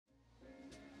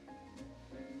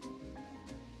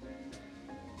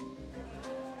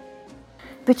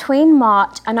between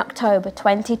March and October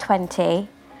 2020,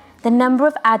 the number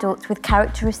of adults with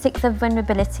characteristics of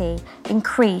vulnerability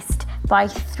increased by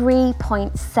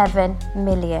 3.7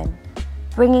 million,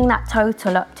 bringing that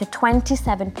total up to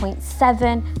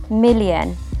 27.7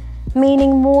 million,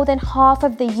 meaning more than half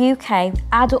of the UK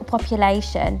adult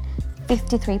population,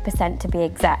 53% to be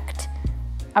exact,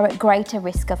 are at greater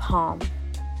risk of harm.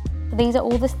 These are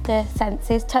all the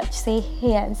senses: touch, see,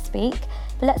 hear and speak.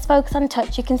 But let's focus on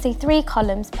touch. You can see 3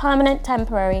 columns: permanent,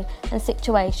 temporary and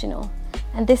situational.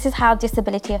 And this is how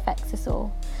disability affects us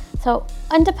all. So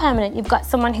under permanent, you've got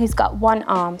someone who's got one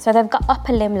arm, so they've got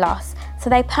upper limb loss, so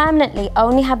they permanently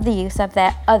only have the use of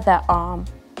their other arm.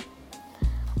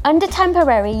 Under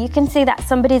temporary, you can see that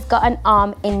somebody's got an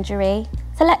arm injury.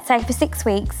 So let's say for 6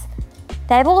 weeks,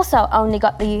 they've also only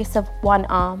got the use of one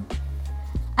arm.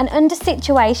 And under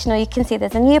situational, you can see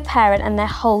there's a new parent and they're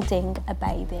holding a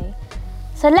baby.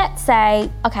 So let's say,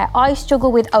 okay, I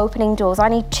struggle with opening doors. I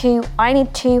need two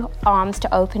arms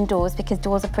to open doors because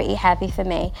doors are pretty heavy for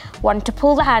me. One to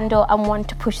pull the handle and one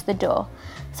to push the door.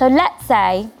 So let's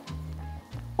say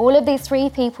all of these 3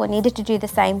 people needed to do the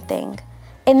same thing.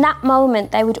 In that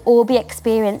moment, they would all be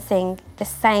experiencing the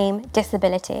same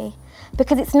disability,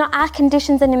 because it's not our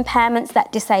conditions and impairments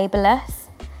that disable us.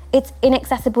 It's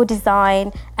inaccessible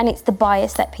design and it's the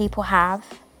bias that people have.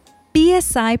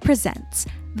 BSI presents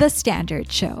The Standard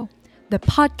Show, the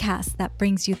podcast that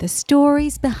brings you the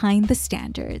stories behind the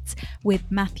standards with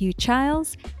Matthew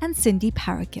Childs and Cindy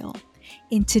Paragill.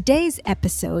 In today's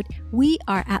episode, we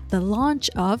are at the launch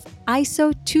of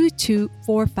ISO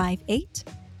 22458,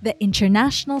 the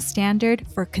International Standard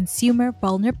for Consumer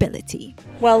Vulnerability.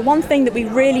 Well, one thing that we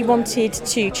really wanted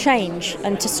to change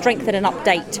and to strengthen and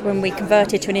update when we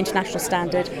converted to an international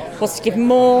standard was to give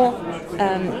more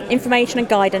information and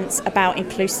guidance about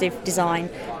inclusive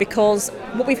design, because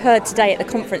what we've heard today at the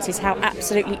conference is how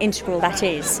absolutely integral that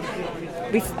is.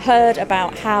 We've heard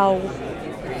about how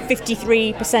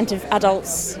 53% of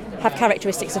adults have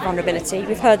characteristics of vulnerability.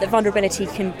 We've heard that vulnerability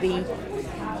can be,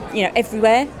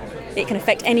 everywhere. It can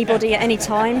affect anybody at any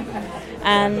time,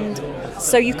 and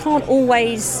so you can't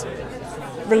always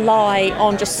rely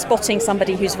on just spotting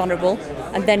somebody who's vulnerable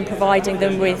and then providing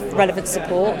them with relevant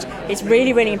support. It's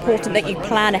really, really important that you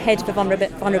plan ahead for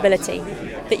vulnerability,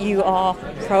 that you are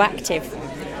proactive.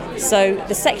 So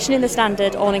the section in the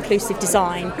standard on inclusive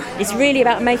design is really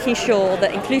about making sure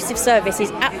that inclusive service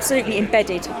is absolutely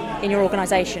embedded in your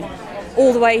organisation,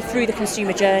 all the way through the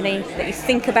consumer journey, that you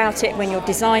think about it when you're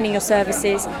designing your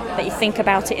services, that you think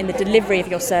about it in the delivery of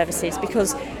your services,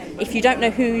 because if you don't know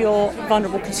who your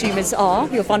vulnerable consumers are,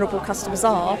 your vulnerable customers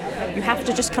are, you have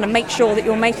to just kind of make sure that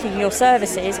you're making your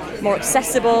services more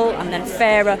accessible and then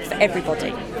fairer for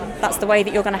everybody. That's the way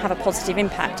that you're going to have a positive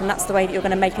impact, and that's the way that you're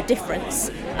going to make a difference,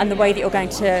 and the way that you're going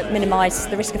to minimise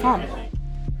the risk of harm.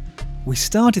 We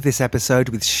started this episode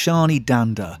with Shani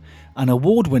Danda, an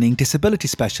award-winning disability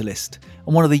specialist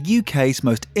and one of the UK's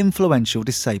most influential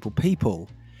disabled people,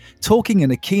 talking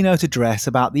in a keynote address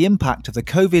about the impact of the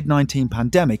COVID-19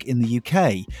 pandemic in the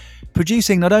UK,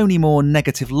 producing not only more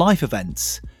negative life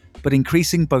events, but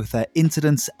increasing both their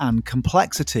incidence and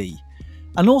complexity,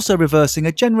 and also reversing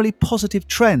a generally positive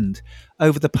trend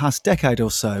over the past decade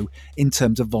or so in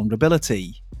terms of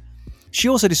vulnerability. She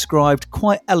also described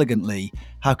quite elegantly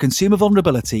how consumer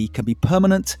vulnerability can be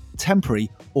permanent,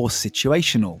 temporary or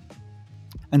situational.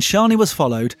 And Shani was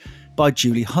followed by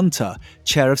Julie Hunter,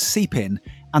 Chair of CPIN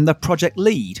and the project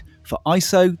lead for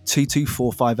ISO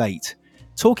 22458,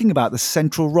 talking about the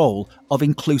central role of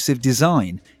inclusive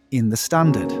design in the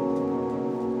standard.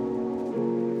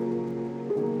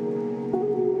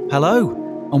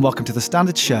 Hello and welcome to The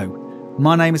Standard Show.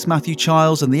 My name is Matthew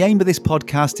Childs, and the aim of this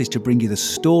podcast is to bring you the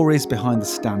stories behind the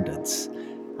standards.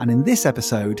 And in this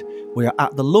episode, we are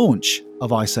at the launch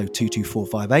of ISO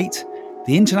 22458,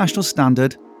 the International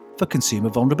Standard for Consumer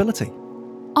Vulnerability.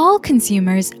 All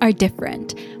consumers are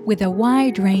different, with a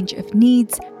wide range of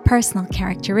needs, personal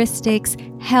characteristics,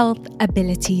 health,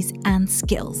 abilities, and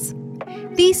skills.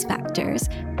 These factors,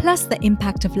 plus the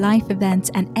impact of life events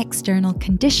and external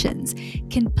conditions,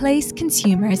 can place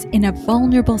consumers in a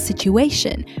vulnerable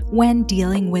situation when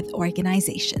dealing with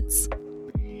organizations.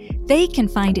 They can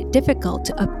find it difficult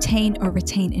to obtain or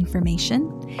retain information,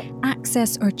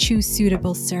 access or choose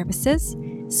suitable services,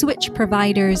 switch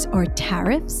providers or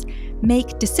tariffs,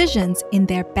 make decisions in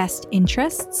their best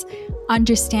interests,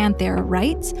 understand their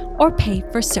rights, or pay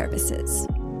for services.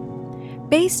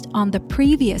 Based on the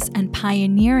previous and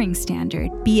pioneering standard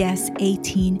BS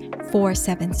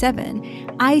 18477,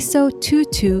 ISO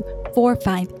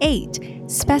 22458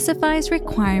 specifies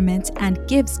requirements and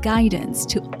gives guidance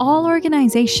to all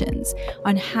organizations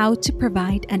on how to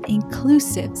provide an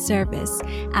inclusive service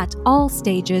at all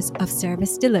stages of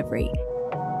service delivery.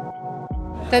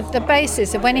 The base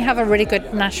is that when you have a really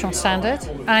good national standard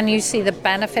and you see the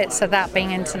benefits of that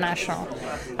being international,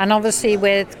 and obviously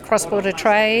with cross-border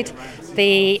trade,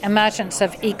 the emergence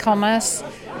of e-commerce,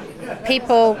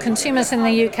 consumers in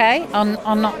the UK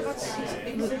are not,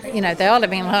 they are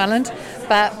living in Ireland,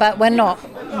 but we're not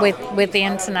with the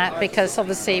internet, because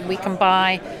obviously we can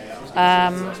buy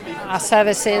our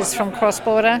services from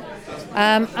cross-border,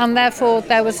 and therefore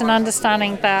there was an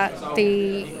understanding that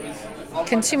the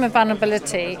consumer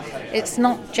vulnerability, it's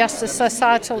not just a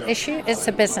societal issue, it's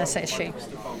a business issue.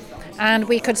 And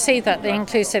we could see that the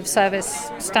inclusive service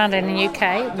standard in the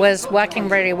UK was working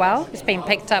really well. It's been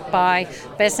picked up by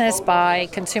business, by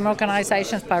consumer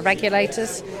organisations, by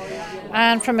regulators.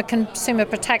 And from a consumer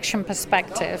protection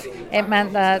perspective, it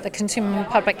meant that the Consumer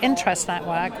Public Interest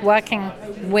Network, working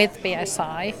with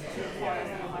BSI,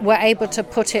 were able to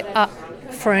put it up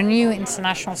for a new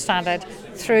international standard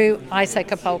through ISO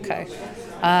Capolco.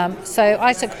 So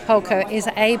ISO Capolco is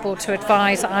able to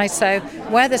advise ISO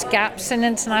where there's gaps in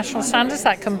international standards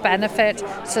that can benefit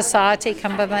society,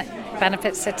 can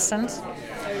benefit citizens.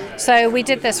 So we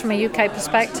did this from a UK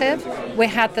perspective. We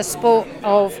had the support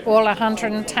of all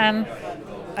 110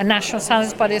 national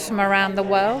standards bodies from around the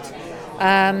world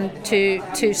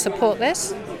to support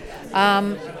this.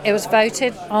 It was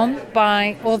voted on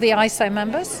by all the ISO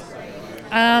members,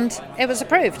 and it was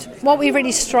approved. What we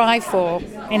really strive for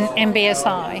in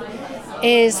BSI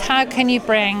is how can you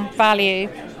bring value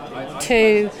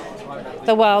to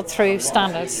the world through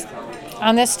standards.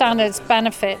 And this standards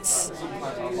benefits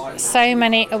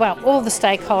all the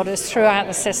stakeholders throughout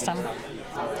the system.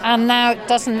 And now it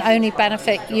doesn't only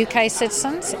benefit UK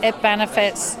citizens, it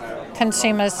benefits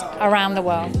consumers around the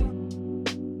world.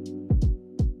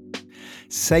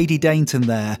 Sadie Dainton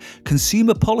there,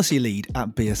 Consumer Policy Lead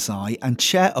at BSI and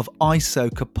Chair of ISO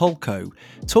Capolco,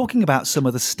 talking about some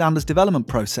of the standards development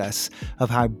process of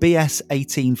how BS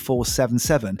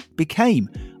 18477 became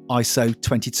ISO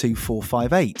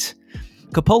 22458.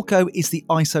 Capolco is the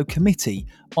ISO Committee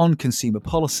on Consumer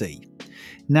Policy.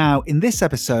 Now, in this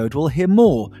episode, we'll hear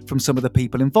more from some of the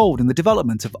people involved in the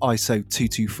development of ISO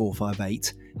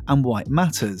 22458 and why it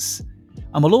matters.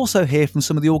 And we'll also hear from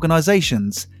some of the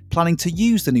organisations planning to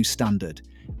use the new standard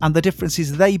and the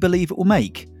differences they believe it will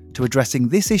make to addressing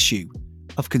this issue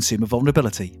of consumer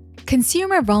vulnerability.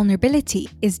 Consumer vulnerability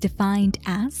is defined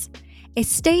as a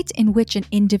state in which an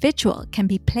individual can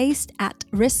be placed at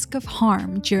risk of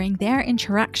harm during their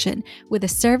interaction with a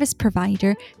service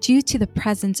provider due to the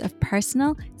presence of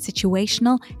personal,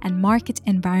 situational, and market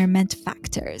environment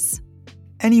factors.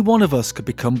 Any one of us could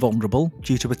become vulnerable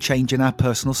due to a change in our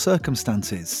personal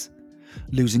circumstances.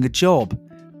 Losing a job,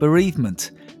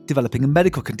 bereavement, developing a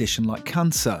medical condition like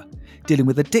cancer, dealing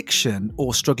with addiction,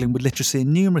 or struggling with literacy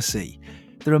and numeracy.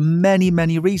 There are many,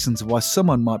 many reasons why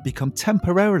someone might become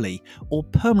temporarily or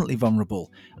permanently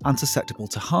vulnerable and susceptible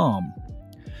to harm.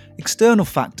 External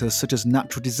factors such as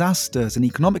natural disasters and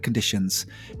economic conditions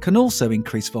can also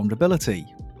increase vulnerability.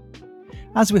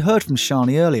 As we heard from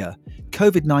Shani earlier,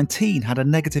 COVID-19 had a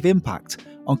negative impact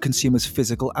on consumers'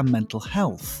 physical and mental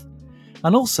health,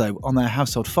 and also on their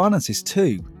household finances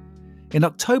too. In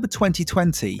October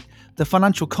 2020, the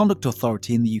Financial Conduct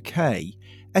Authority in the UK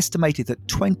estimated that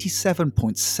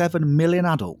 27.7 million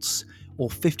adults, or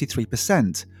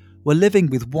 53%, were living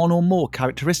with one or more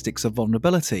characteristics of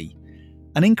vulnerability,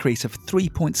 an increase of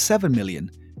 3.7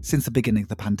 million since the beginning of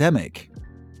the pandemic.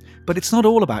 But it's not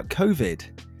all about COVID.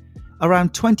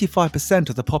 Around 25%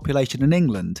 of the population in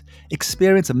England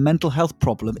experience a mental health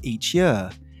problem each year,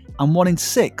 and 1 in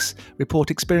 6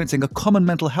 report experiencing a common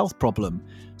mental health problem,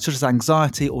 such as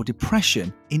anxiety or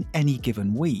depression, in any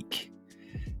given week.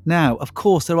 Now, of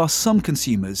course, there are some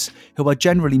consumers who are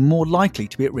generally more likely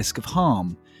to be at risk of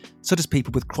harm, such as people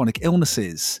with chronic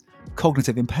illnesses,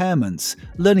 cognitive impairments,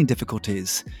 learning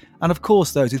difficulties, and of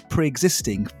course those with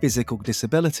pre-existing physical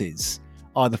disabilities,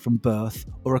 either from birth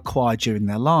or acquired during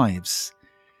their lives.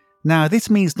 Now, this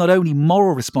means not only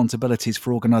moral responsibilities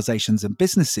for organisations and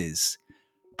businesses,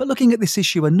 but looking at this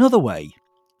issue another way,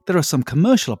 there are some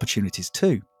commercial opportunities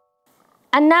too.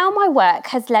 And now my work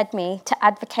has led me to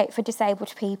advocate for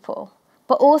disabled people,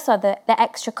 but also the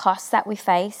extra costs that we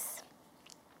face.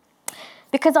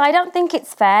 Because I don't think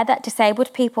it's fair that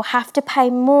disabled people have to pay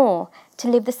more to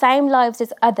live the same lives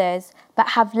as others, but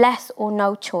have less or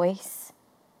no choice.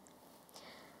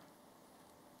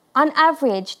 On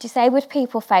average, disabled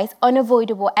people face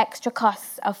unavoidable extra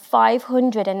costs of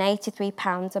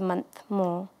 £583 a month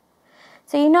more.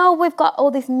 So we've got all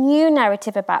this new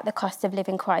narrative about the cost of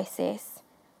living crisis.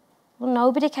 Well,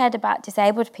 nobody cared about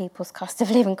disabled people's cost of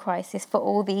living crisis for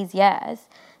all these years.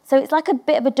 So it's like a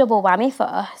bit of a double whammy for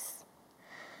us.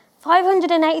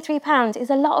 £583 is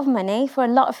a lot of money for a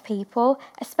lot of people,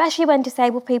 especially when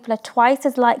disabled people are twice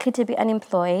as likely to be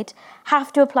unemployed,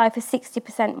 have to apply for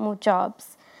 60% more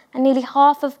jobs, and nearly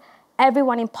half of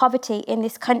everyone in poverty in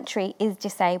this country is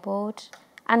disabled,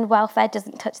 and welfare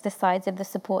doesn't touch the sides of the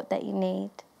support that you need.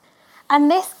 And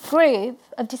this group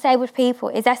of disabled people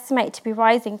is estimated to be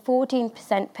rising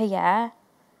 14% per year,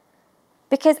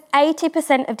 because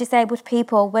 80% of disabled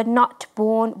people were not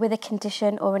born with a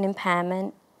condition or an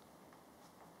impairment.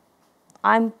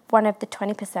 I'm one of the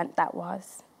 20% that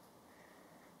was.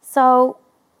 So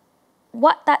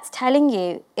what that's telling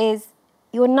you is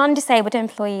your non-disabled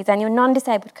employees and your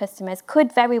non-disabled customers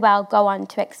could very well go on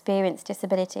to experience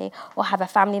disability or have a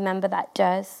family member that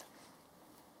does.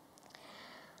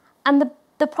 And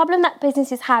the problem that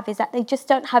businesses have is that they just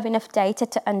don't have enough data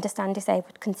to understand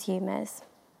disabled consumers.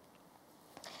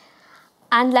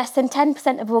 And less than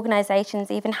 10% of organisations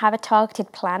even have a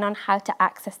targeted plan on how to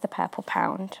access the Purple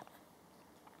Pound.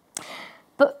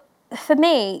 But for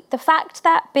me, the fact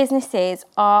that businesses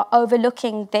are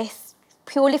overlooking this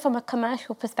purely from a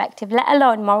commercial perspective, let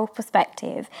alone moral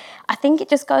perspective, I think it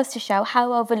just goes to show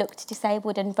how overlooked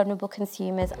disabled and vulnerable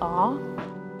consumers are.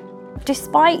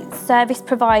 Despite service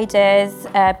providers,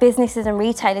 businesses and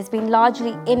retailers being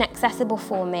largely inaccessible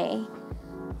for me,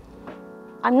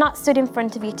 I'm not stood in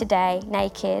front of you today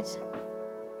naked.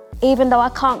 Even though I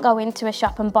can't go into a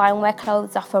shop and buy and wear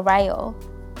clothes off a rail,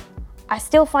 I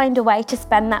still find a way to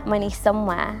spend that money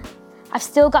somewhere. I've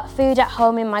still got food at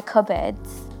home in my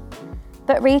cupboards.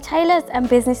 But retailers and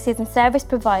businesses and service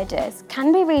providers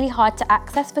can be really hard to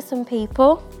access for some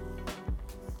people.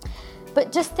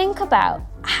 But just think about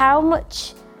how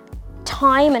much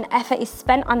time and effort is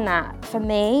spent on that for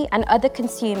me and other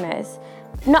consumers,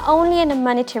 not only in a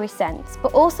monetary sense,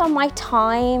 but also my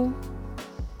time.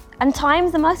 And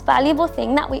time's the most valuable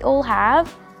thing that we all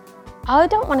have. I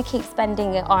don't want to keep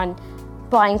spending it on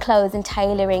buying clothes and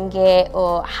tailoring it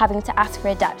or having to ask for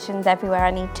adaptations everywhere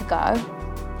I need to go.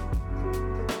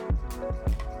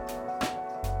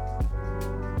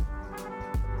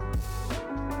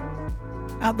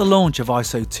 At the launch of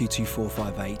ISO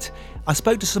 22458, I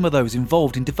spoke to some of those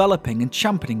involved in developing and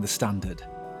championing the standard.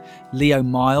 Leo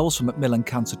Miles from Macmillan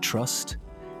Cancer Trust,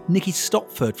 Nikki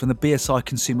Stopford from the BSI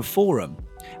Consumer Forum,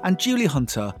 and Julie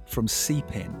Hunter from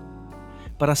CPIN.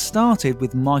 But I started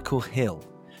with Michael Hill,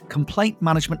 complaint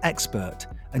management expert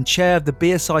and chair of the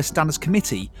BSI Standards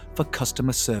Committee for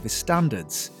Customer Service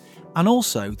Standards, and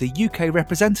also the UK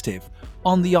representative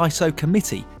on the ISO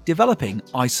committee developing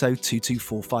ISO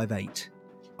 22458.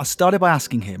 I started by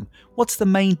asking him what's the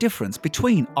main difference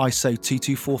between ISO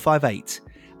 22458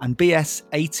 and BS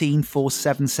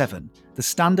 18477, the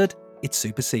standard it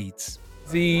supersedes.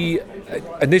 The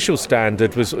initial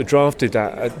standard was drafted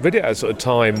at a sort of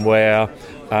time where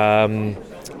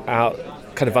our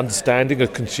kind of understanding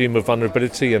of consumer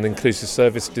vulnerability and inclusive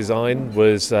service design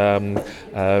was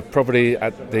probably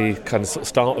at the kind of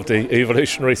start of the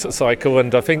evolutionary cycle,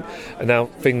 and I think now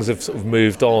things have sort of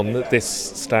moved on. This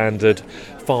standard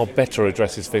far better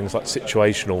addresses things like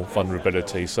situational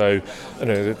vulnerability. So,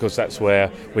 of course, that's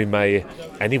where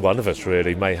any one of us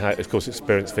really may have, of course,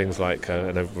 experience things like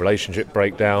relationship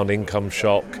breakdown, income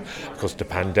shock. Of course, the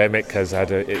pandemic has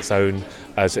had its own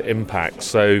impact.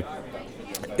 So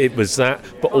it was that,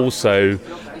 but also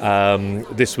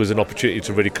this was an opportunity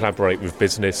to really collaborate with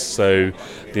business. So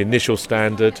the initial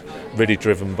standard, really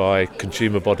driven by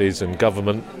consumer bodies and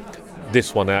government.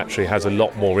 This one actually has a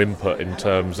lot more input in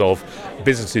terms of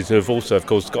businesses who have also, of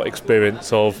course, got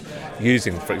experience of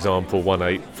using, for example,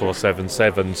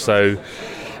 18477. So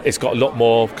it's got a lot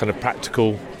more kind of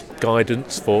practical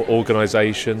guidance for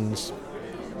organisations,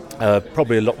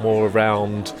 probably a lot more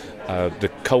around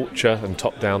the culture and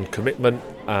top-down commitment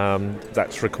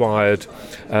that's required,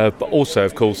 but also,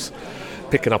 of course,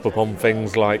 picking up upon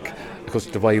things like, of course,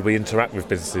 the way we interact with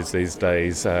businesses these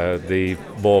days, the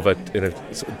more of a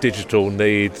sort of digital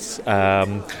needs,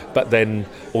 but then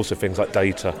also things like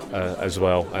data as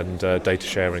well, and data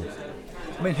sharing.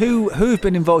 I mean, who have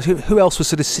been involved? Who else was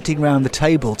sort of sitting around the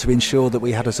table to ensure that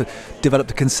we had developed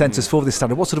a consensus for this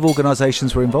standard? What sort of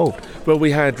organisations were involved? Well,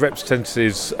 we had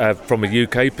representatives from a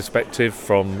UK perspective,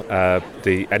 from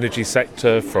the energy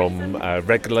sector, from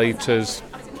regulators,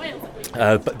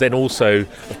 but then also,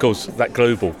 of course, that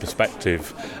global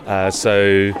perspective.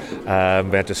 So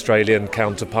we had Australian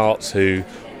counterparts who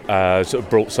sort of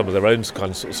brought some of their own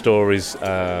kind of sort of stories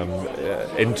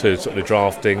into sort of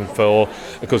drafting for,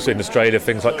 of course, in Australia,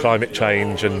 things like climate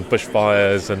change and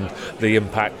bushfires and the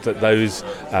impact that those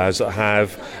sort of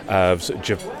have. Sort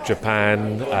of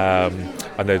Japan,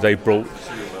 I know they brought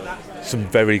some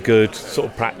very good sort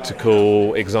of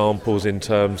practical examples in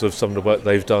terms of some of the work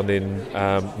they've done in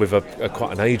with a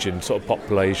quite an ageing sort of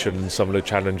population and some of the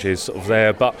challenges sort of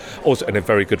there, but also in a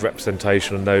very good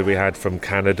representation. I know we had from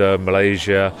Canada,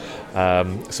 Malaysia,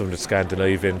 some of the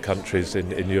Scandinavian countries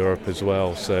in Europe as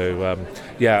well. So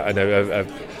I know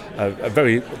a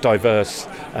very diverse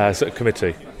sort of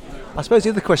committee. I suppose the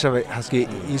other question I would ask you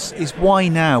is why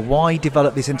now? Why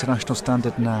develop this international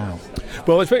standard now?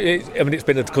 Well, it's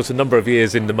been, of course, a number of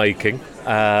years in the making.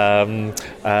 It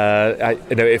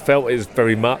felt it was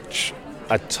very much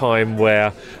a time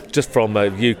where, just from a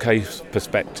UK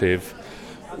perspective,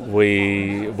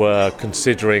 we were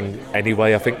considering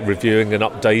anyway, I think, reviewing and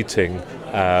updating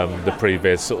the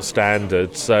previous sort of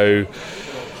standard. So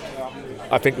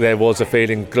I think there was a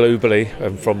feeling globally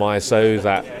from ISO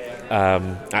that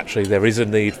actually there is a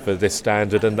need for this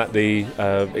standard, and that the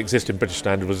existing British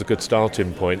standard was a good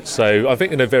starting point. So I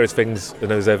think various things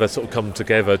has ever sort of come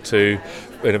together to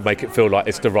make it feel like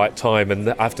it's the right time. And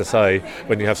I have to say,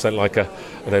 when you have something like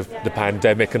the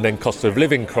pandemic and then cost of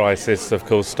living crisis, of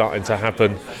course, starting to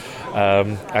happen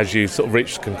as you sort of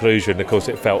reach the conclusion, of course,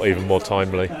 it felt even more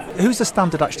timely. Who's the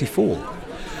standard actually for?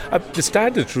 The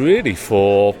standard's really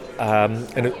for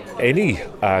any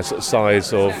sort of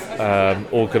size of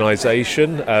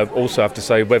organisation. Also have to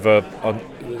say whether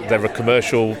they're a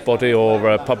commercial body or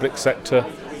a public sector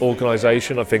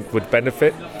organisation, I think would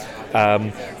benefit.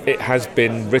 It has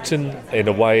been written in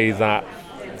a way that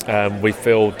we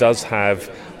feel does have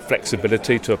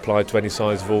flexibility to apply to any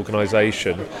size of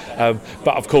organisation.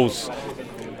 But of course,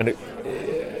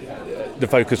 the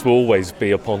focus will always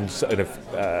be upon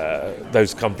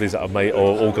those companies that are made,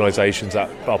 or organisations that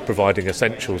are providing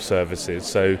essential services.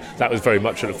 So that was very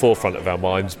much at the forefront of our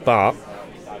minds. But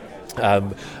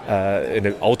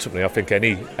ultimately, I think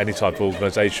any type of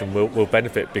organisation will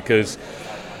benefit, because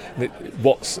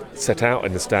what's set out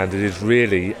in the standard is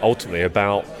really ultimately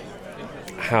about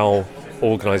how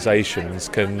organisations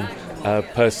can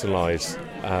personalise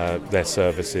their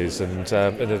services, and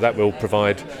that will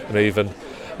provide even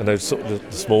sort of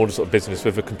the smaller sort of business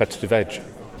with a competitive edge.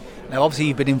 Now, obviously,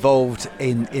 you've been involved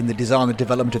in the design and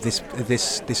development of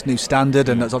this new standard,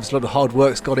 and there's obviously a lot of hard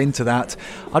work's got into that.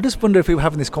 I just wonder, if we were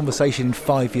having this conversation in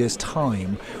 5 years'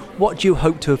 time, what do you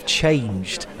hope to have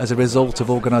changed as a result of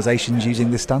organisations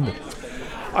using this standard?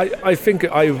 I think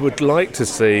I would like to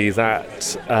see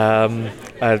that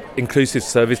inclusive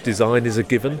service design is a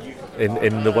given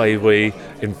in the way we,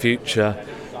 in future,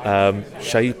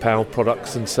 shape our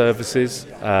products and services,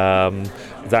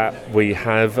 that we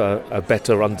have a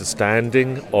better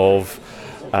understanding of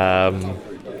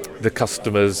the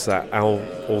customers that our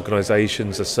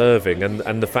organisations are serving,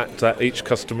 and the fact that each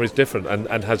customer is different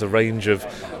and has a range of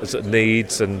sort of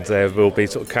needs, and there will be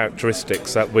sort of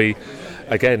characteristics that we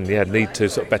need to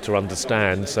sort of better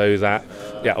understand, so that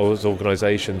as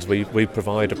organisations we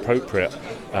provide appropriate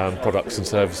products and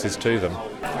services to them.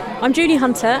 I'm Julie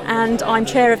Hunter, and I'm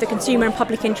chair of the Consumer and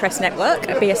Public Interest Network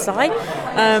at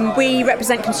BSI. We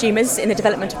represent consumers in the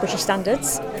development of British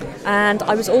standards, and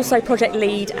I was also project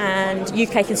lead and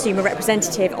UK consumer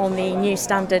representative on the new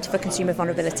standard for consumer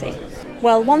vulnerability.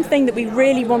 Well, one thing that we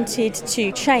really wanted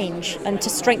to change and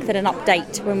to strengthen and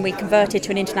update when we converted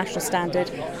to an international standard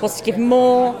was to give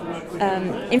more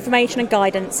information and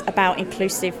guidance about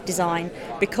inclusive design,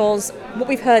 because what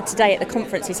we've heard today at the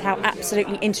conference is how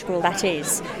absolutely integral that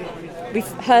is. We've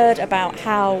heard about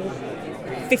how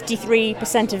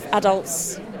 53% of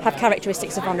adults have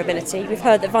characteristics of vulnerability. We've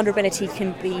heard that vulnerability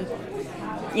can be,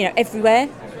 everywhere.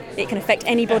 It can affect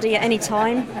anybody at any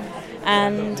time,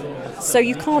 and so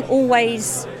you can't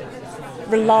always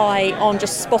rely on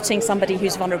just spotting somebody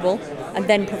who's vulnerable and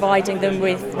then providing them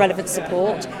with relevant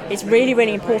support. It's really,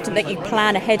 really important that you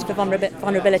plan ahead for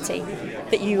vulnerability,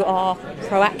 that you are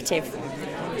proactive.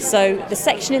 So the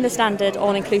section in the standard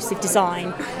on inclusive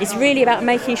design is really about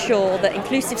making sure that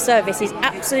inclusive service is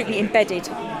absolutely embedded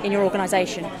in your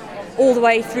organisation, all the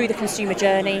way through the consumer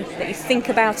journey, that you think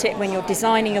about it when you're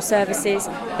designing your services,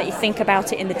 that you think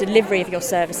about it in the delivery of your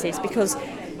services, because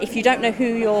if you don't know who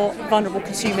your vulnerable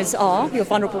consumers are, your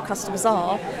vulnerable customers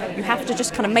are, you have to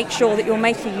just kind of make sure that you're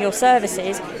making your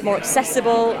services more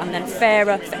accessible and then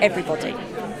fairer for everybody.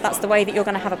 That's the way that you're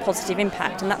going to have a positive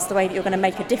impact, and that's the way that you're going to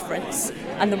make a difference,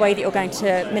 and the way that you're going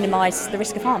to minimise the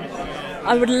risk of harm.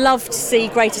 I would love to see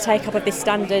greater take-up of this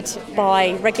standard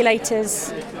by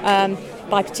regulators,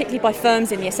 particularly by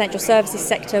firms in the essential services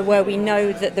sector, where we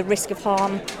know that the risk of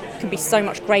harm can be so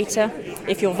much greater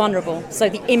if you're vulnerable. So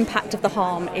the impact of the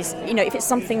harm is, if it's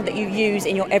something that you use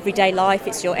in your everyday life,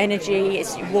 it's your energy,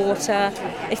 it's your water,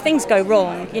 if things go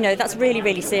wrong, that's really,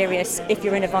 really serious if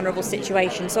you're in a vulnerable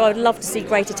situation. So I would love to see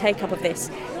greater take-up of this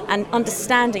and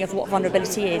understanding of what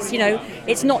vulnerability is.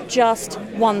 It's not just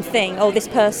one thing, this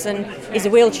person is a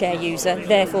wheelchair user,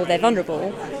 therefore they're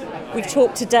vulnerable. We've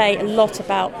talked today a lot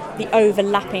about the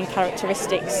overlapping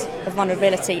characteristics of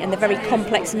vulnerability and the very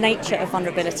complex nature of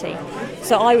vulnerability.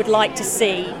 So I would like to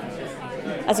see,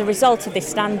 as a result of this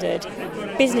standard,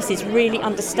 businesses really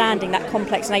understanding that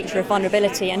complex nature of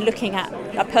vulnerability and looking at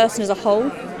a person as a whole.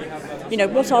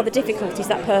 What are the difficulties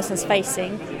that person's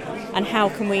facing, and how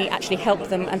can we actually help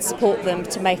them and support them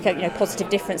to make a positive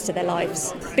difference to their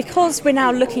lives. Because we're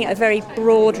now looking at a very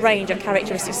broad range of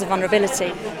characteristics of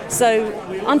vulnerability, so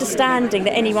understanding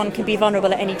that anyone can be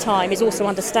vulnerable at any time is also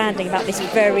understanding about this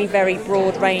very, very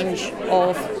broad range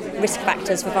of risk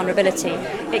factors for vulnerability.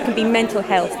 It can be mental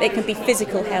health, it can be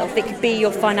physical health, it could be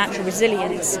your financial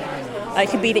resilience. It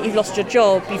could be that you've lost your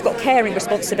job, you've got caring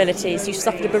responsibilities, you've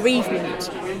suffered a bereavement.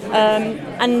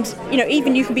 And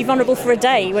even you can be vulnerable for a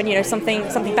day when something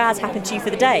bad's happened to you for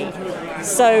the day.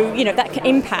 So that can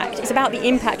impact. It's about the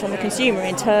impact on the consumer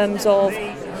in terms of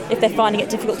if they're finding it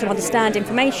difficult to understand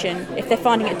information, if they're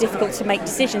finding it difficult to make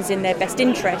decisions in their best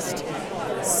interest.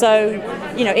 So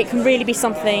it can really be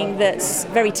something that's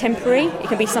very temporary. It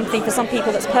can be something for some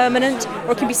people that's permanent,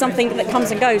 or it can be something that comes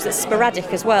and goes, that's sporadic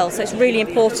as well. So it's really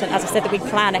important, as I said, that we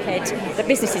plan ahead, that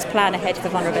businesses plan ahead for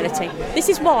vulnerability. This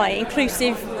is why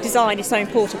inclusive design is so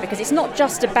important, because it's not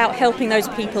just about helping those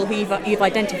people who you've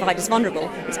identified as vulnerable.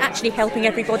 It's actually helping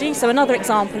everybody. So another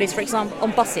example is, for example,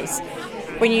 on buses,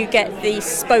 when you get the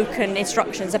spoken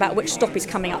instructions about which stop is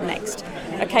coming up next.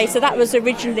 Okay, so that was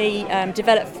originally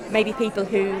developed for maybe people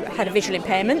who had a visual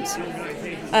impairment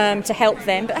to help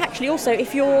them, but actually also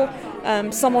if you're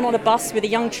someone on a bus with a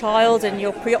young child and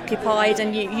you're preoccupied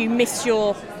and you're going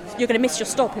to miss your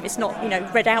stop if it's not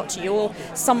read out to you, or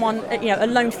someone a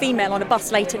lone female on a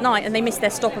bus late at night and they miss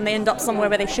their stop and they end up somewhere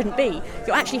where they shouldn't be.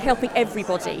 You're actually helping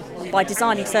everybody by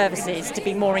designing services to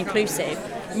be more inclusive,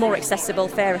 more accessible,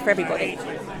 fairer for everybody.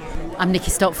 I'm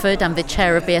Nikki Stopford, I'm the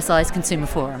chair of BSI's Consumer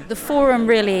Forum. The forum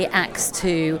really acts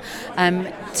to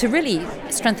really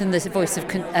strengthen the voice of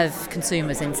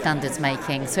consumers in standards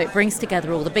making. So it brings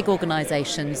together all the big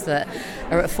organisations that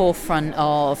are at the forefront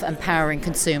of empowering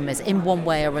consumers in one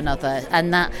way or another,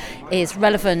 and that is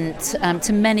relevant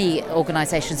to many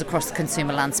organisations across the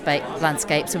consumer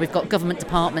landscape. So we've got government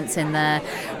departments in there,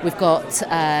 we've got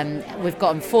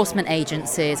enforcement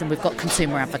agencies, and we've got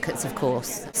consumer advocates, of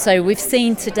course. So we've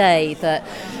seen today that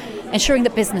ensuring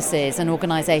that businesses and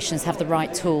organisations have the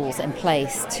right tools in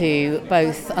place to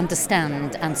both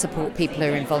understand and support people who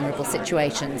are in vulnerable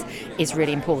situations is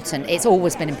really important. It's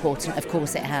always been important, of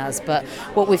course it has, but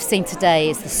what we've seen today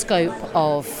is the scope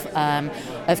of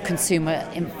consumer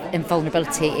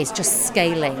vulnerability is just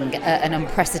scaling at an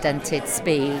unprecedented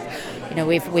speed.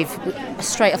 We've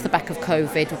straight off the back of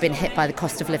COVID, we've been hit by the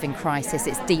cost of living crisis.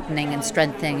 It's deepening and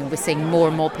strengthening, and we're seeing more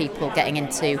and more people getting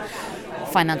into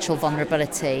financial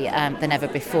vulnerability than ever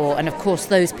before. And of course,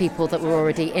 those people that were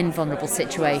already in vulnerable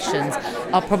situations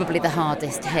are probably the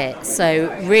hardest hit.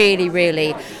 So really,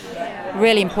 really,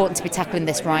 really important to be tackling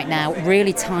this right now.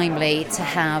 Really timely to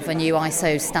have a new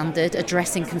ISO standard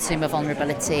addressing consumer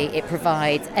vulnerability. It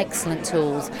provides excellent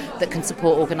tools that can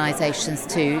support organisations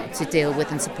to deal with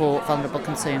and support vulnerable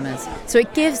consumers. So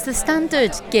the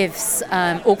standard gives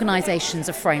organisations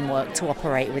a framework to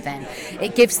operate within.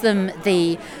 It gives them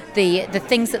the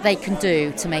things that they can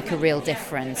do to make a real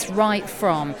difference, right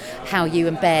from how you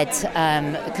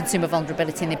embed consumer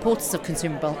vulnerability and the importance of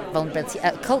consumer vulnerability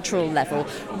at a cultural level,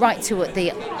 right to at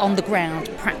the on-the-ground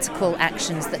practical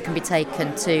actions that can be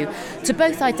taken to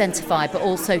both identify but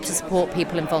also to support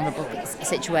people in vulnerable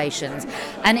situations.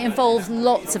 And it involves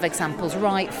lots of examples,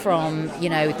 right from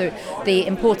the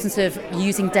importance of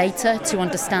using data to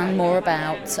understand more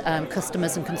about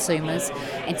customers and consumers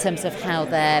in terms of how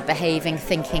they're behaving,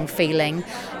 thinking, feeling,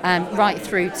 right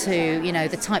through to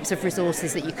the types of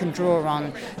resources that you can draw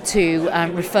on to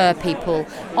refer people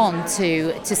on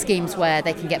to schemes where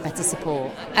they can get better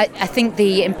support. I think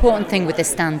the important thing with this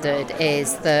standard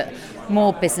is that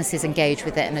more businesses engage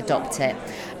with it and adopt it,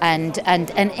 and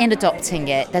in adopting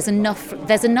it, there's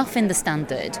enough in the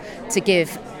standard to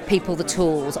give people the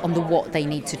tools on what they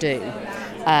need to do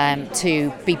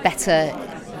to be better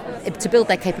to build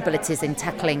their capabilities in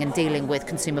tackling and dealing with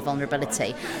consumer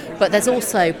vulnerability. But there's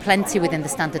also plenty within the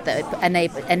standard that and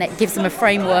it gives them a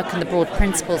framework and the broad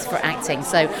principles for acting.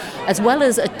 So as well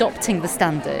as adopting the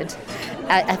standard,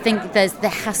 I think there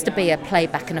has to be a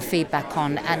playback and a feedback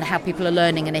on and how people are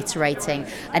learning and iterating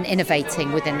and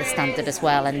innovating within the standard as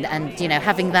well, and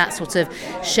having that sort of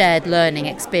shared learning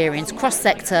experience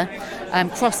cross-sector,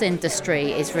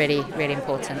 cross-industry is really, really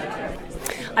important.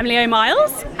 I'm Leo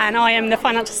Miles, and I am the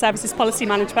Financial Services Policy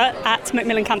Manager at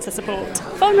Macmillan Cancer Support.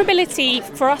 Vulnerability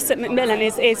for us at Macmillan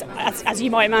is as you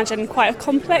might imagine, quite a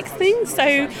complex thing.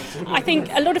 So I think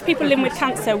a lot of people living with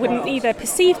cancer wouldn't either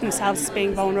perceive themselves as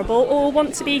being vulnerable or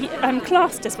want to be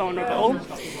classed as vulnerable.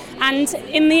 And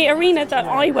in the arena that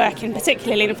I work in,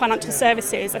 particularly in financial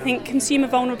services, I think consumer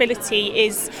vulnerability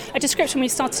is a description we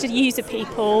started to use of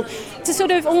people to sort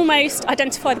of almost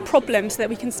identify the problems so that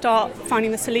we can start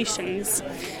finding the solutions.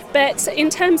 But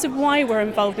in terms of why we're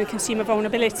involved in consumer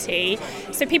vulnerability,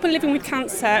 so people living with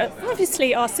cancer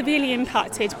obviously are severely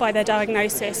impacted by their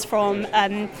diagnosis from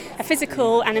a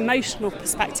physical and emotional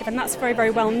perspective, and that's very, very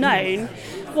well known.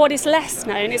 What is less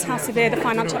known is how severe the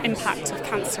financial impact of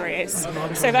cancer is.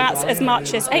 So that's as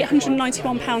much as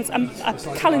 £891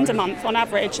 a calendar month on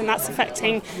average, and that's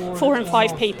affecting 4 in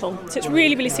 5 people. So it's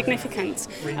really, really significant.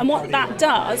 And what that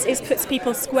does is puts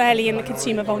people squarely in the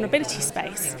consumer vulnerability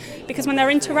space, because when they're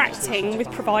interacting with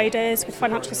providers, with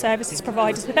financial services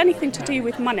providers, with anything to do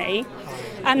with money,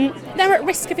 they're at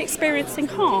risk of experiencing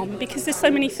harm, because there's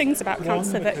so many things about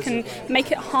cancer that can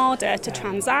make it harder to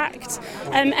transact.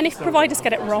 And if providers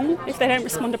get it wrong, if they don't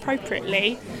respond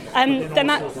appropriately, then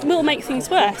that will make things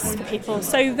worse for people.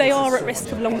 So they are at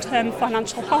risk of long-term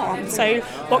financial harm. So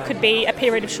what could be a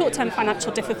period of short-term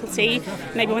financial difficulty,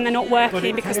 maybe when they're not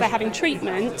working because they're having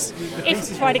treatment, if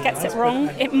the provider gets it wrong,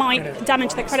 it might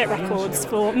damage their credit records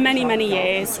for many, many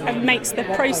years and makes the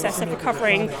process of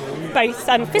recovering both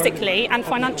physically and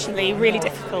financially really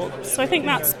difficult. So I think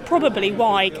that's probably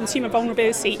why consumer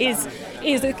vulnerability is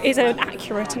an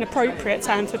accurate and appropriate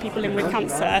term for people living with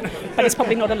cancer, but it's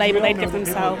probably not a label they'd give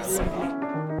themselves.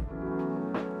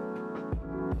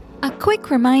 A quick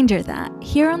reminder that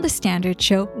here on The Standard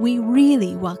Show, we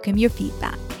really welcome your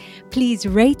feedback. Please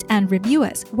rate and review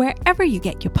us wherever you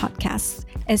get your podcasts,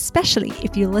 especially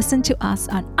if you listen to us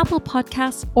on Apple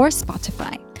Podcasts or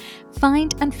Spotify.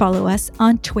 Find and follow us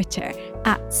on Twitter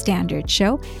 @Standard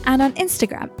Show and on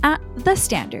Instagram @The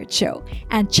Standard Show.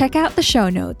 And check out the show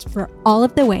notes for all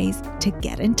of the ways to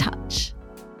get in touch.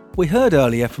 We heard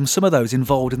earlier from some of those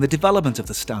involved in the development of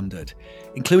the standard,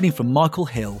 including from Michael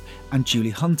Hill and Julie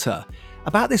Hunter,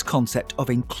 about this concept of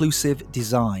inclusive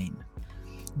design.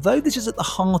 Though this is at the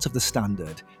heart of the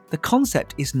standard, the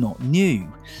concept is not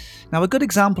new. Now, a good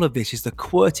example of this is the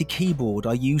QWERTY keyboard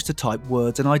I used to type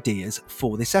words and ideas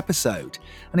for this episode,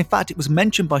 and in fact it was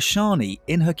mentioned by Shani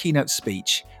in her keynote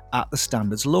speech at the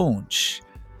standard's launch.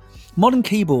 Modern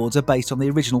keyboards are based on the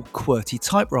original QWERTY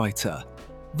typewriter.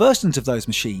 Versions of those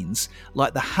machines,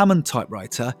 like the Hammond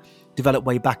typewriter, developed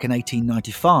way back in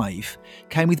 1895,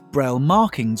 came with braille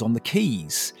markings on the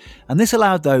keys, and this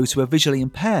allowed those who are visually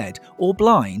impaired or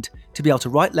blind to be able to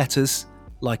write letters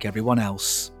like everyone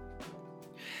else.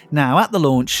 Now, at the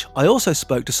launch, I also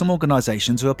spoke to some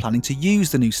organisations who are planning to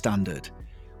use the new standard.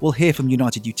 We'll hear from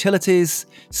United Utilities,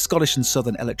 Scottish and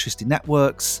Southern Electricity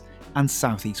Networks, and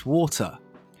South East Water.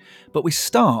 But we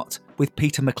start with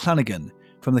Peter McClanagan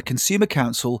from the Consumer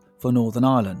Council for Northern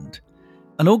Ireland,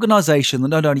 an organisation that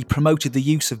not only promoted the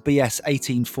use of BS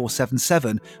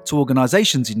 18477 to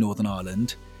organisations in Northern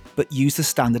Ireland, but used the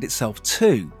standard itself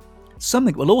too,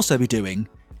 something we'll also be doing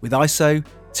with ISO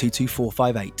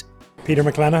 22458. Peter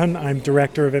McClanahan, I'm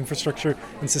Director of Infrastructure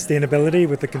and Sustainability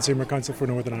with the Consumer Council for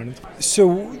Northern Ireland. So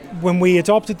when we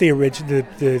adopted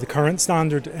the current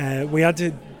standard, we had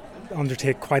to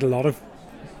undertake quite a lot of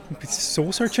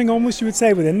soul searching, almost you would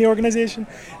say, within the organisation,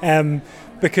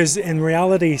 because in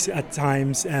reality at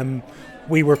times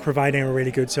we were providing a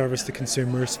really good service to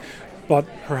consumers, but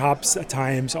perhaps at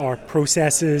times our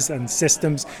processes and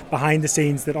systems behind the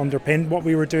scenes that underpinned what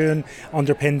we were doing,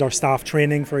 underpinned our staff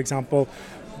training, for example,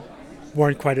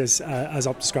 weren't quite as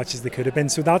up to scratch as they could have been.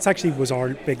 So that's actually was our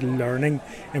big learning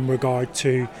in regard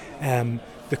to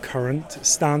the current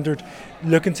standard.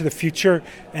 Looking to the future,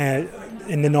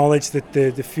 in the knowledge that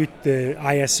the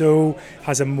ISO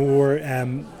has a more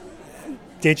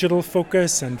digital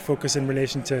focus and focus in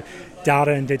relation to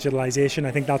data and digitalisation.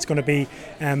 I think that's going to be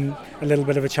a little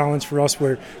bit of a challenge for us.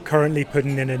 We're currently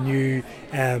putting in a new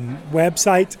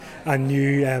website, a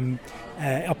new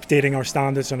updating our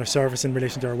standards and our service in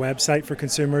relation to our website for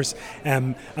consumers,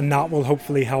 and that will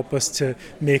hopefully help us to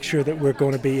make sure that we're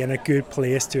going to be in a good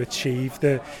place to achieve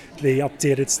the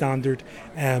updated standard.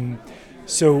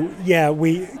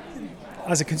 We,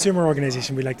 as a consumer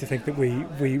organisation, we like to think that we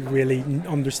really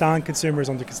understand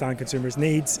consumers'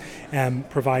 needs,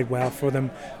 provide well for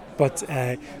them. But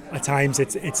at times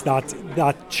it's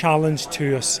that challenge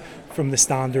to us from the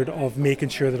standard of making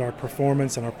sure that our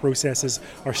performance and our processes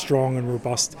are strong and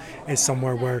robust is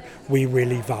somewhere where we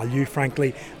really value,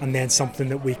 frankly, and then something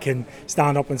that we can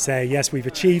stand up and say, yes, we've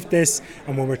achieved this.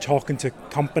 And when we're talking to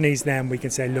companies, then we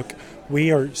can say, look,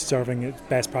 we are serving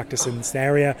best practice in this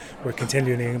area, we're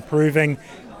continually improving.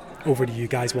 Over to you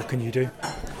guys, what can you do?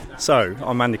 So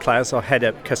I'm Andy Clowes, I head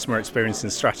up customer experience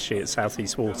and strategy at South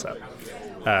East Water.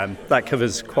 That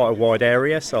covers quite a wide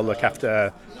area, so I look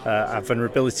after our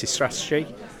vulnerability strategy,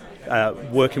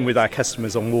 working with our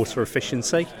customers on water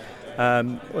efficiency,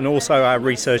 and also our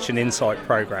research and insight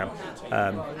programme,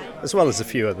 as well as a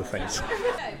few other things.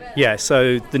 Yeah,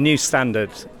 so the new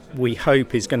standard we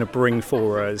hope is going to bring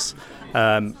for us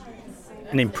an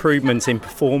improvement in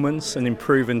performance, an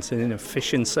improvement in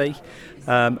efficiency,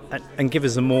 and give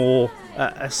us a more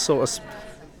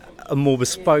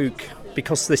bespoke,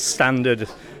 because this standard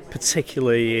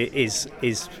particularly is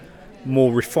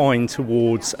more refined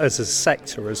towards us as a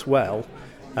sector as well.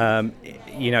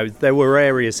 There were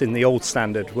areas in the old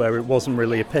standard where it wasn't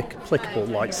really applicable,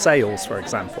 like sales, for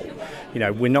example.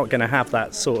 We're not going to have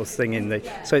that sort of thing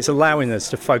so it's allowing us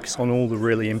to focus on all the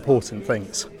really important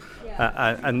things.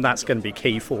 And that's going to be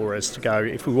key for us to go,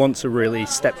 if we want to really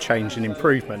step change and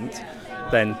improvement,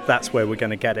 then that's where we're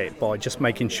going to get it, by just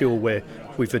making sure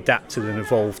we've adapted and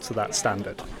evolved to that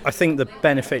standard. I think the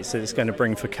benefits that it's going to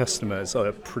bring for customers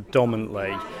are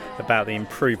predominantly about the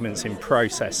improvements in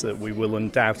process that we will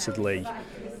undoubtedly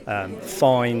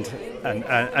find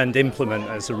and implement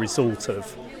as a result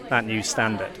of that new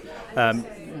standard.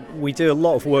 We do a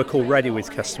lot of work already with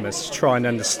customers to try and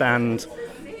understand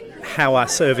how our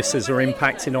services are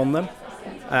impacting on them,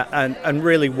 and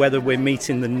really whether we're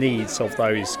meeting the needs of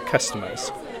those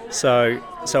customers. So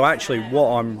actually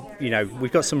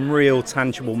we've got some real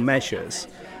tangible measures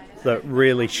that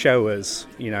really show us,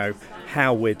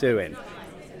 how we're doing.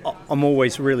 I'm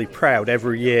always really proud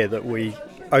every year that we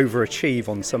overachieve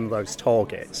on some of those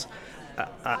targets,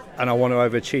 and I want to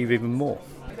overachieve even more.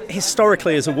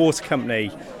 Historically, as a water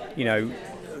company,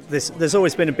 there's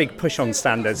always been a big push on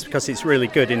standards because it's really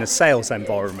good in a sales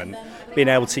environment, being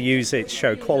able to use it to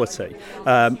show quality.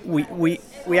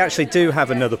 We actually do have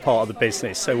another part of the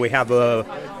business. So we have a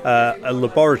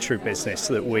laboratory business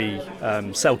that we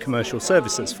sell commercial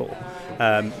services for,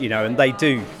 and they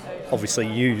do obviously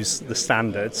use the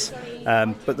standards,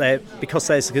 but because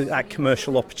there's that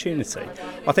commercial opportunity.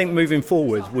 I think moving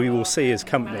forward, we will see as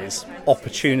companies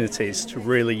opportunities to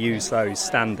really use those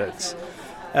standards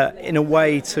in a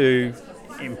way to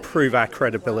improve our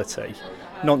credibility,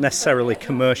 not necessarily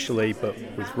commercially, but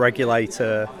with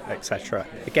regulator, etc.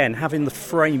 Again, having the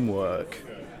framework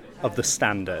of the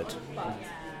standard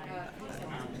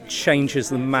changes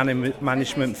the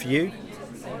management view.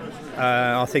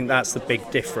 I think that's the big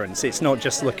difference. It's not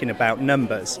just looking about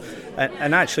numbers.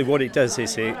 And actually what it does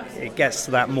is it gets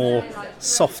to that more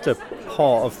softer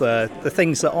part of the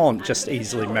things that aren't just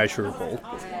easily measurable.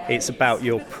 It's about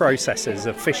your processes,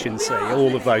 efficiency,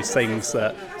 all of those things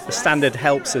that the standard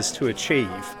helps us to achieve,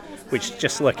 which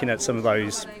just looking at some of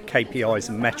those KPIs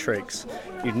and metrics,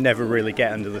 you'd never really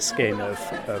get under the skin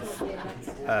of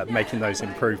making those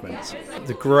improvements.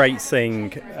 The great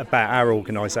thing about our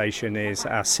organisation is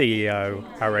our CEO,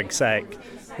 our exec,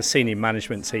 the senior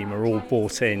management team are all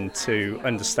bought into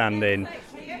understanding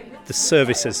the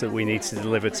services that we need to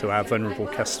deliver to our vulnerable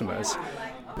customers.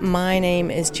 My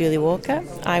name is Julie Walker.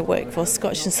 I work for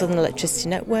Scottish and Southern Electricity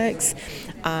Networks,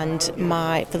 and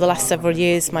for the last several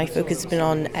years my focus has been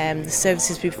on the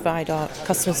services we provide our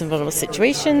customers in vulnerable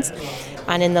situations,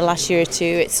 and in the last year or two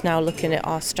it's now looking at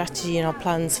our strategy and our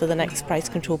plans for the next price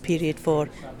control period for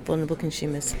vulnerable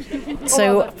consumers.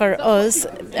 So for us,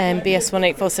 BS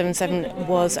 18477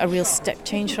 was a real step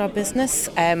change for our business.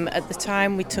 At the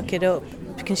time we took it up,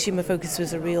 consumer focus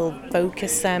was a real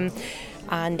focus,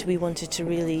 and we wanted to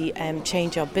really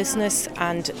change our business,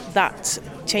 and that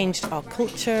changed our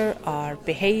culture, our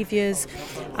behaviours,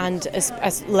 and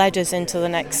has led us into the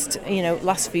next,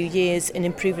 last few years in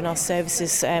improving our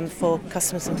services for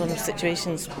customers in vulnerable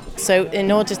situations. So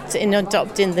in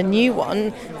adopting the new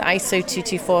one, the ISO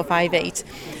 22458,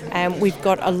 we've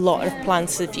got a lot of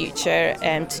plans for the future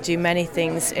to do many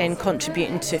things in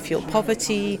contributing to fuel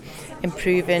poverty,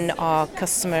 improving our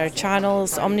customer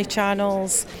channels,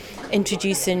 omni-channels,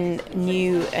 introducing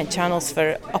new channels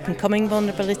for up-and-coming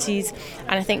vulnerabilities,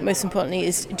 and I think most importantly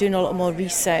is doing a lot more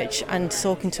research and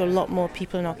talking to a lot more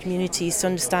people in our communities to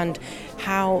understand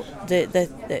how the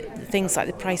things like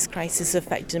the price crisis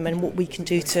affect them and what we can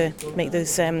do to make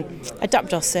those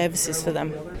adapt our services for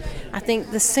them. I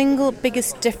think the single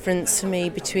biggest difference for me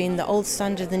between the old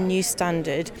standard and the new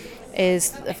standard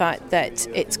is the fact that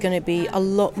it's going to be a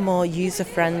lot more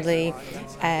user-friendly.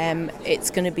 It's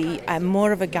going to be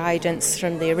more of a guidance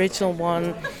from the original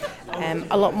one,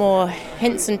 a lot more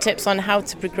hints and tips on how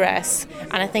to progress,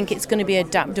 and I think it's going to be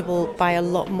adaptable by a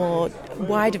lot more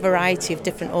wider variety of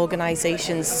different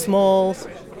organisations, small,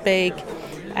 big.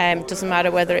 Doesn't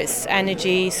matter whether it's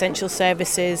energy, essential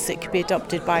services, it could be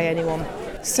adopted by anyone.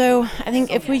 So I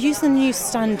think if we're using the new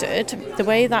standard, the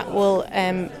way that will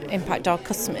impact our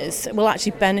customers, will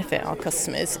actually benefit our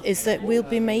customers, is that we'll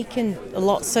be making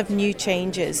lots of new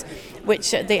changes, which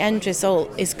the end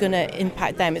result is going to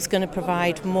impact them. It's going to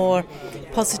provide more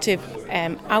positive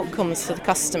outcomes for the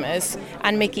customers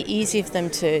and make it easier for them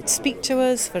to speak to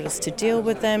us, for us to deal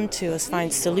with them, to us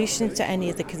find solutions to any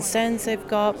of the concerns they've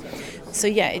got. So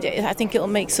yeah, I think it'll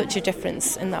make such a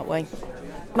difference in that way.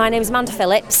 My name is Amanda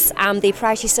Phillips. I'm the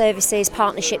Priority Services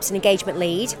Partnerships and Engagement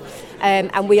Lead,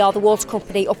 and we are the water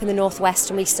company up in the northwest,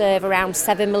 and we serve around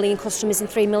 7 million customers in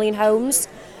 3 million homes.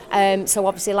 So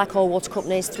obviously, like all water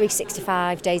companies,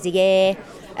 365 days a year,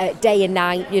 day and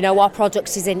night. You know, our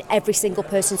product is in every single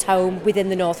person's home within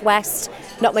the northwest.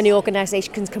 Not many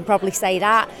organisations can probably say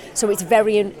that. So it's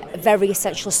very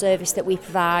essential service that we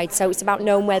provide. So it's about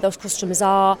knowing where those customers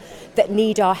are that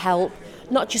need our help.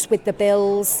 Not just with the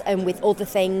bills and with other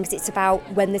things, it's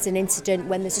about when there's an incident,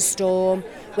 when there's a storm,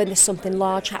 when there's something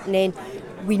large happening.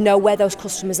 We know where those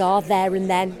customers are there and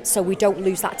then, so we don't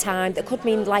lose that time. That could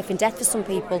mean life and death for some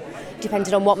people,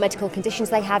 depending on what medical conditions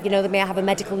they have. You know, they may have a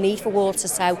medical need for water,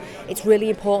 so it's really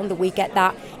important that we get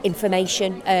that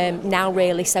information now,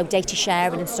 really. So data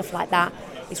sharing and stuff like that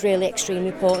is really extremely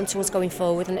important to us going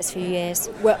forward in the next few years.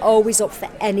 We're always up for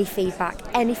any feedback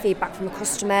from a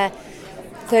customer,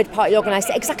 third-party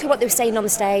organisation, exactly what they were saying on the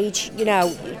stage. You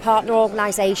know, partner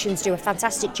organisations do a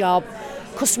fantastic job.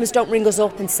 Customers don't ring us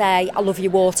up and say, I love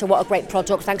your water, what a great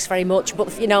product, thanks very much.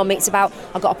 But, you know, it's about,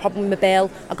 I've got a problem with my bill,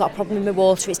 I've got a problem with my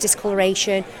water, it's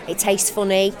discoloration, it tastes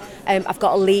funny, I've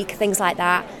got a leak, things like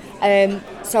that.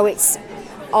 So it's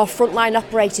our frontline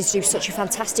operators do such a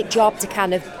fantastic job to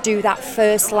kind of do that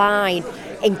first line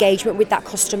engagement with that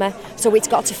customer. So it's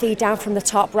got to feed down from the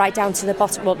top right down to the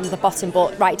bottom, well, not the bottom,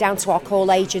 but right down to our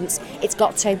call agents. It's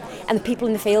got to. And the people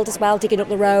in the field as well, digging up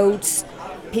the roads,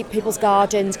 people's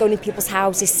gardens, going into people's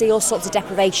houses, see all sorts of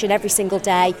deprivation every single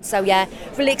day. So yeah,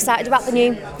 really excited about the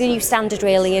new standard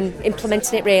really, and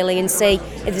implementing it really, and see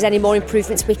if there's any more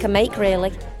improvements we can make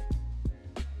really.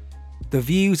 The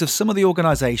views of some of the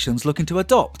organisations looking to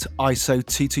adopt ISO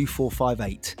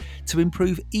 22458 to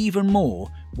improve even more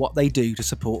what they do to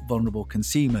support vulnerable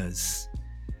consumers.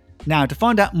 Now, to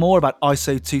find out more about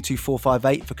ISO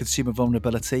 22458 for consumer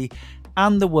vulnerability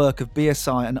and the work of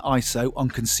BSI and ISO on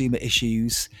consumer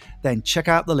issues, then check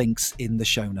out the links in the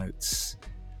show notes.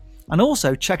 And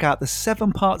also check out the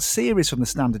 7-part series from the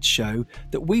Standards Show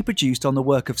that we produced on the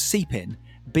work of CPIN,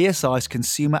 BSI's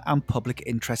Consumer and Public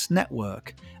Interest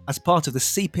Network, as part of the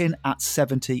CPIN at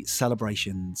 70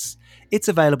 celebrations. It's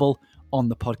available on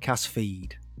the podcast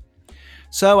feed.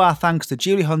 So our thanks to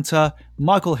Julie Hunter,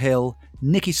 Michael Hill,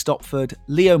 Nikki Stopford,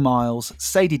 Leo Miles,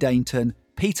 Sadie Dainton,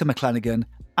 Peter McClenaghan,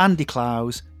 Andy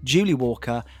Clowes, Julie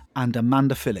Walker and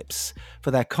Amanda Phillips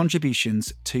for their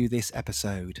contributions to this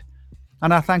episode.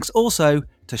 And our thanks also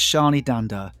to Shani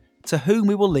Danda, to whom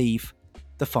we will leave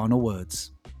the final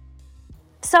words.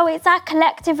 So it's our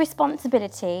collective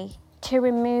responsibility to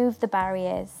remove the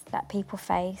barriers that people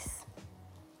face.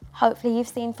 Hopefully you've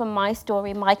seen from my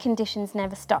story, my conditions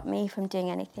never stopped me from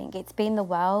doing anything. It's been the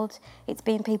world, it's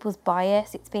been people's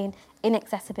bias, it's been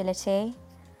inaccessibility.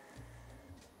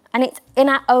 And it's in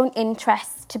our own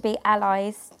interests to be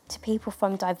allies to people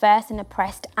from diverse and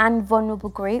oppressed and vulnerable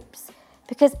groups,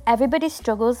 because everybody's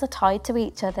struggles are tied to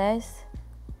each other's.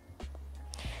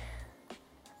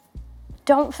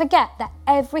 Don't forget that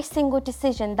every single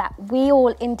decision that we all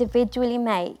individually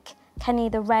make can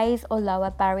either raise or lower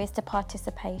barriers to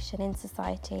participation in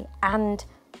society and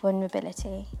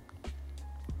vulnerability.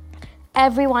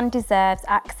 Everyone deserves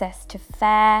access to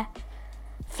fair,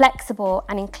 flexible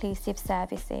and inclusive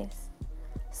services.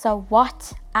 So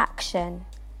what action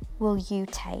will you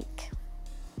take?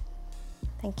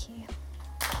 Thank you.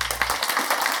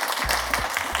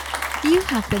 You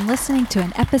have been listening to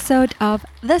an episode of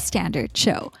The Standards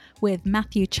Show with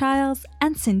Matthew Childs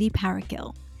and Cindy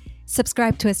Parakill.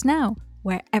 Subscribe to us now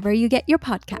wherever you get your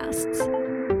podcasts.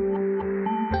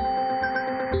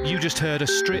 You just heard a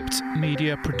Stripped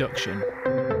Media production.